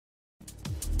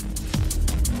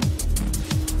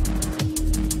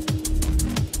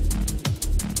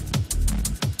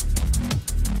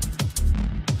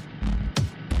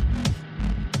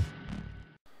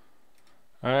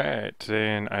Alright,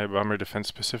 today in iBomber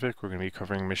Defense Pacific, we're going to be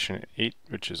covering Mission 8,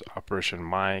 which is Operation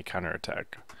My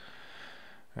Counterattack.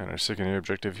 And our secondary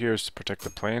objective here is to protect the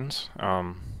planes.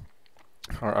 Our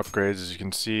upgrades, as you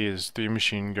can see, is 3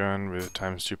 machine gun with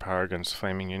 ×2 power against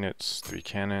flaming units, 3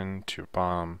 cannon, 2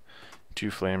 bomb,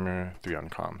 2 flamer, 3 on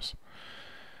comms.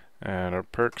 And our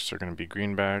perks are going to be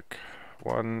Greenback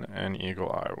 1 and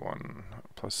Eagle Eye 1,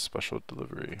 plus special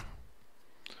delivery.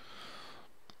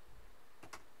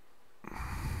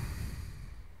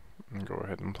 And go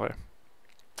ahead and play.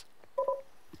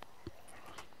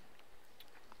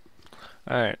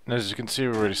 Alright, as you can see,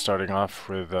 we're already starting off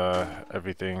with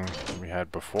everything we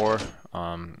had before.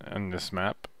 In this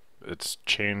map, it's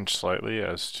changed slightly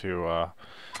as to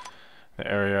the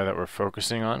area that we're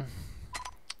focusing on.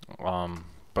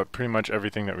 But pretty much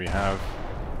everything that we have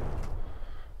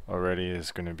already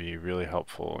is going to be really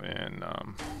helpful in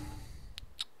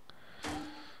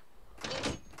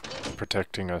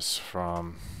protecting us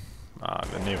from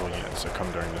the naval units that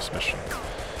come during this mission.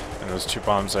 And those 2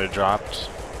 bombs I dropped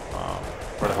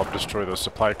were to help destroy those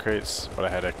supply crates, but I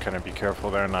had to kind of be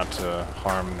careful there not to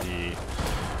harm the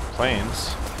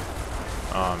planes,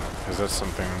 because that's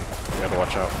something we had to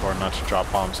watch out for, not to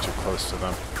drop bombs too close to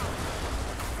them.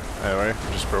 Anyway,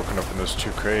 I'm just broken open those 2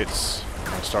 crates. I'm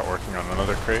going to start working on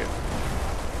another crate.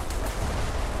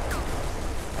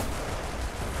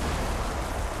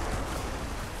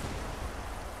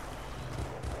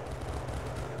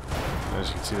 As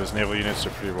you can see, those naval units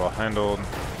are pretty well handled.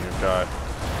 You've got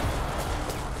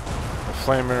a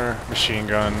flamer, machine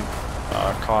gun,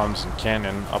 comms, and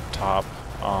cannon up top.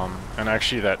 And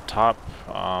actually that top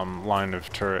line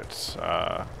of turrets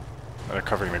that are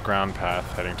covering the ground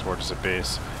path heading towards the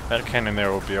base, that cannon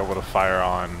there will be able to fire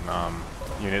on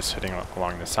units heading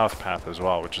along the south path as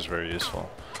well, which is very useful.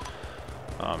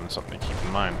 Something to keep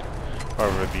in mind.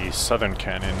 However, the southern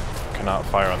cannon cannot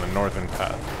fire on the northern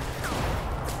path.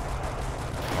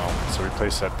 So we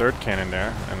place that 3rd cannon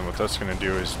there, and what that's going to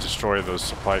do is destroy those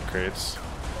supply crates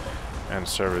and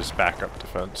serve as backup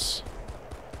defense.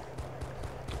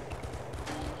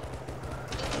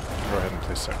 Go ahead and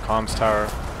place that comms tower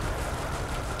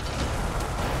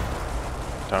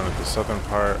down at the southern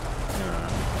part.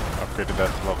 Upgraded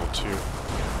that to level 2.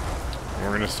 And we're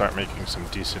going to start making some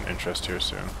decent interest here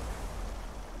soon.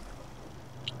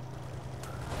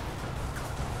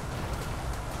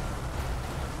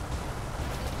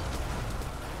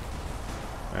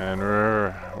 And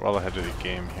we're well ahead of the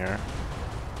game here.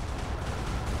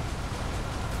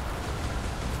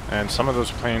 And some of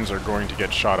those planes are going to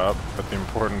get shot up, but the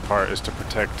important part is to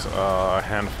protect a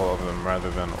handful of them rather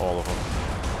than all of them.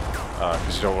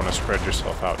 Because you don't want to spread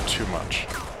yourself out too much.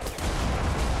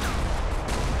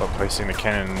 But placing the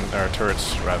cannon, or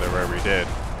turrets rather, where we did,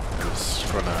 is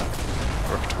going to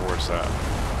work towards that.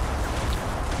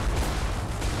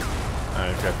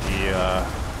 I've got the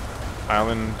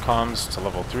island comms to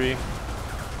level 3,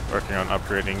 working on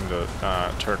upgrading the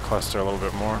turret cluster a little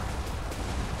bit more,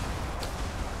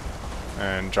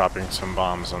 and dropping some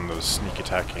bombs on those sneak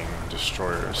attacking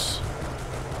destroyers,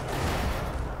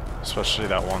 especially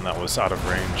that one that was out of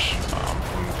range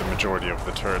from the majority of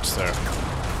the turrets there.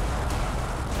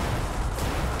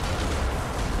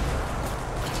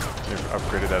 We've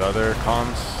upgraded that other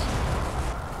comms,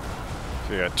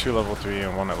 so you got 2 level 3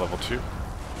 and 1 at level 2.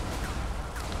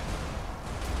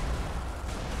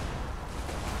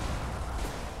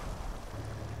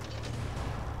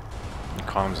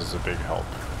 Comms is a big help.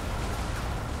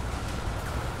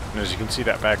 And as you can see,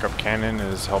 that backup cannon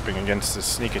is helping against the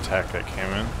sneak attack that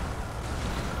came in.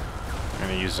 I'm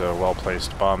going to use a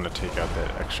well-placed bomb to take out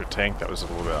that extra tank that was a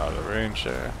little bit out of range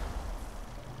there.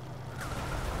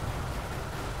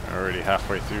 We're already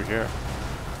halfway through here.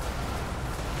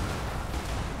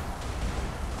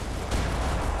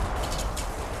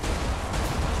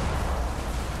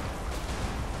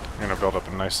 I'm going to build up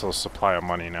a nice little supply of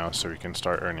money now so we can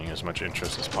start earning as much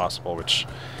interest as possible, which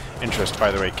interest,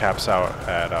 by the way, caps out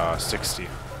at 60.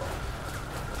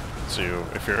 So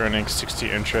if you're earning 60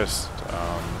 interest,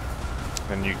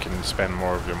 then you can spend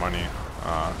more of your money,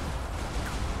 not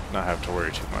have to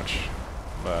worry too much.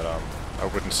 But I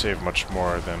wouldn't save much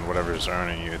more than whatever is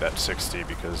earning you that 60,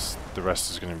 because the rest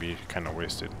is going to be kind of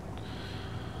wasted,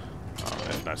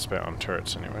 if not spent on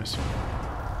turrets anyways.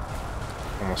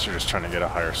 Unless you're just trying to get a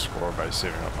higher score by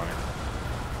saving up money.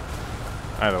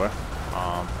 Either way,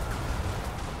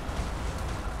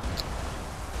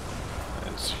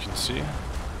 as you can see,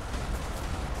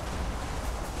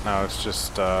 now it's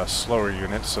just slower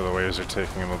units, so the waves are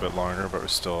taking a little bit longer, but we're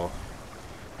still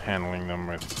handling them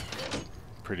with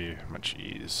pretty much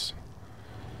ease.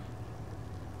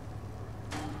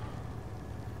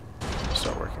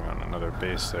 Start working on another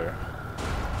base there.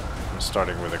 I'm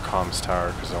starting with a comms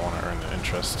tower because I want to earn the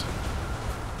interest.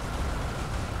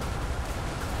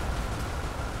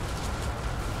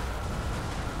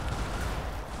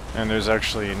 And there's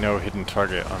actually no hidden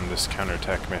target on this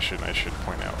counterattack mission, I should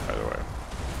point out, by the way.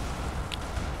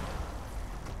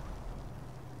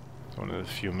 It's one of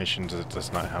the few missions that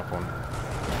does not have one.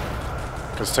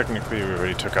 Because technically we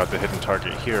already took out the hidden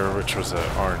target here, which was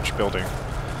an orange building.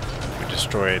 We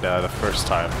destroyed the first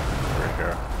time we were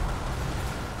here.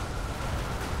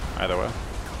 Either way.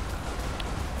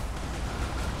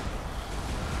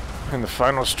 In the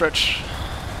final stretch.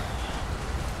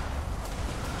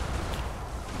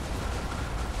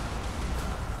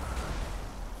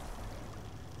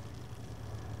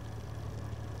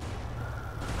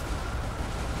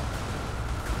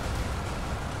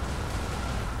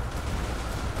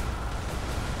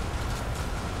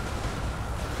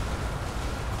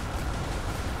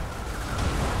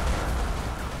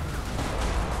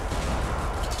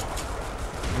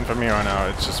 From here on out,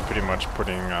 it's just pretty much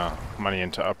putting money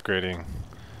into upgrading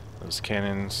those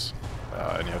cannons,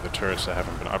 any other turrets that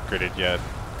haven't been upgraded yet,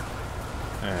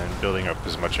 and building up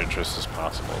as much interest as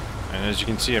possible. And as you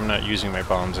can see, I'm not using my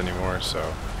bombs anymore,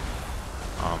 so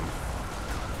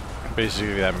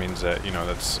basically that means that, you know,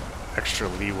 that's extra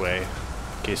leeway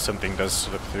in case something does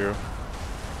slip through.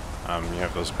 You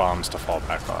have those bombs to fall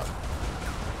back on,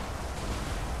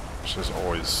 which is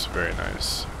always very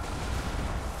nice.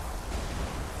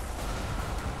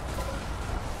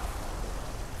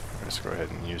 Let's go ahead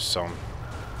and use some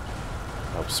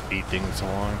to help speed things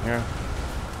along here.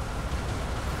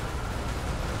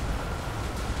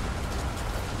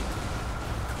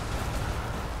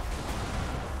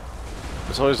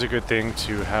 It's always a good thing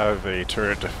to have a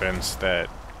turret defense that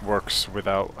works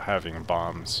without having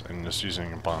bombs, and just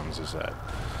using bombs as that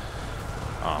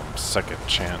second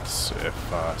chance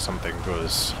if something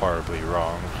goes horribly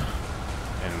wrong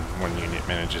and one unit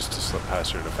manages to slip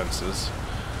past your defenses.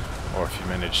 Or if you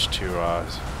manage to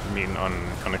meet an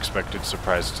unexpected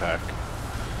surprise attack.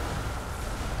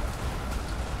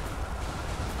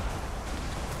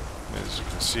 As you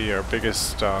can see, our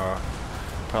biggest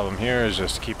problem here is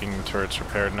just keeping the turrets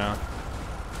repaired now.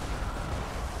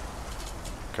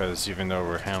 Because even though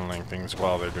we're handling things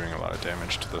well, they're doing a lot of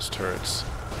damage to those turrets.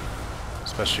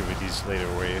 Especially with these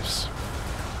later waves.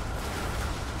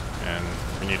 And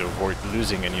we need to avoid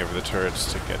losing any of the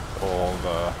turrets to get all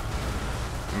the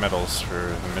medals for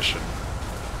the mission.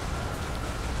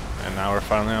 And now we're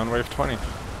finally on wave 20.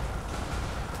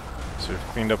 So we've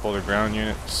cleaned up all the ground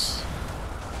units.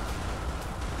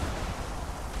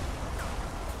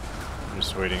 I'm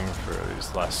just waiting for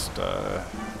these last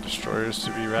destroyers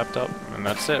to be wrapped up, and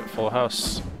that's it, full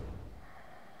house.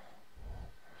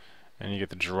 And you get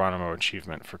the Geronimo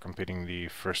achievement for completing the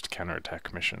first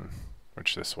counterattack mission,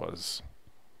 which this was.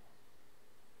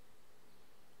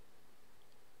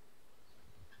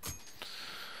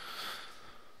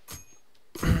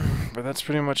 But that's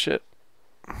pretty much it.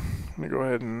 Let me go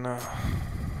ahead and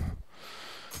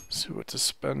see what to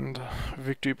spend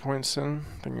victory points in.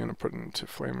 I think I'm going to put into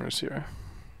flamers here.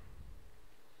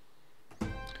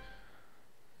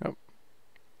 Yep.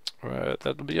 Alright,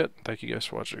 that'll be it. Thank you guys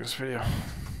for watching this video.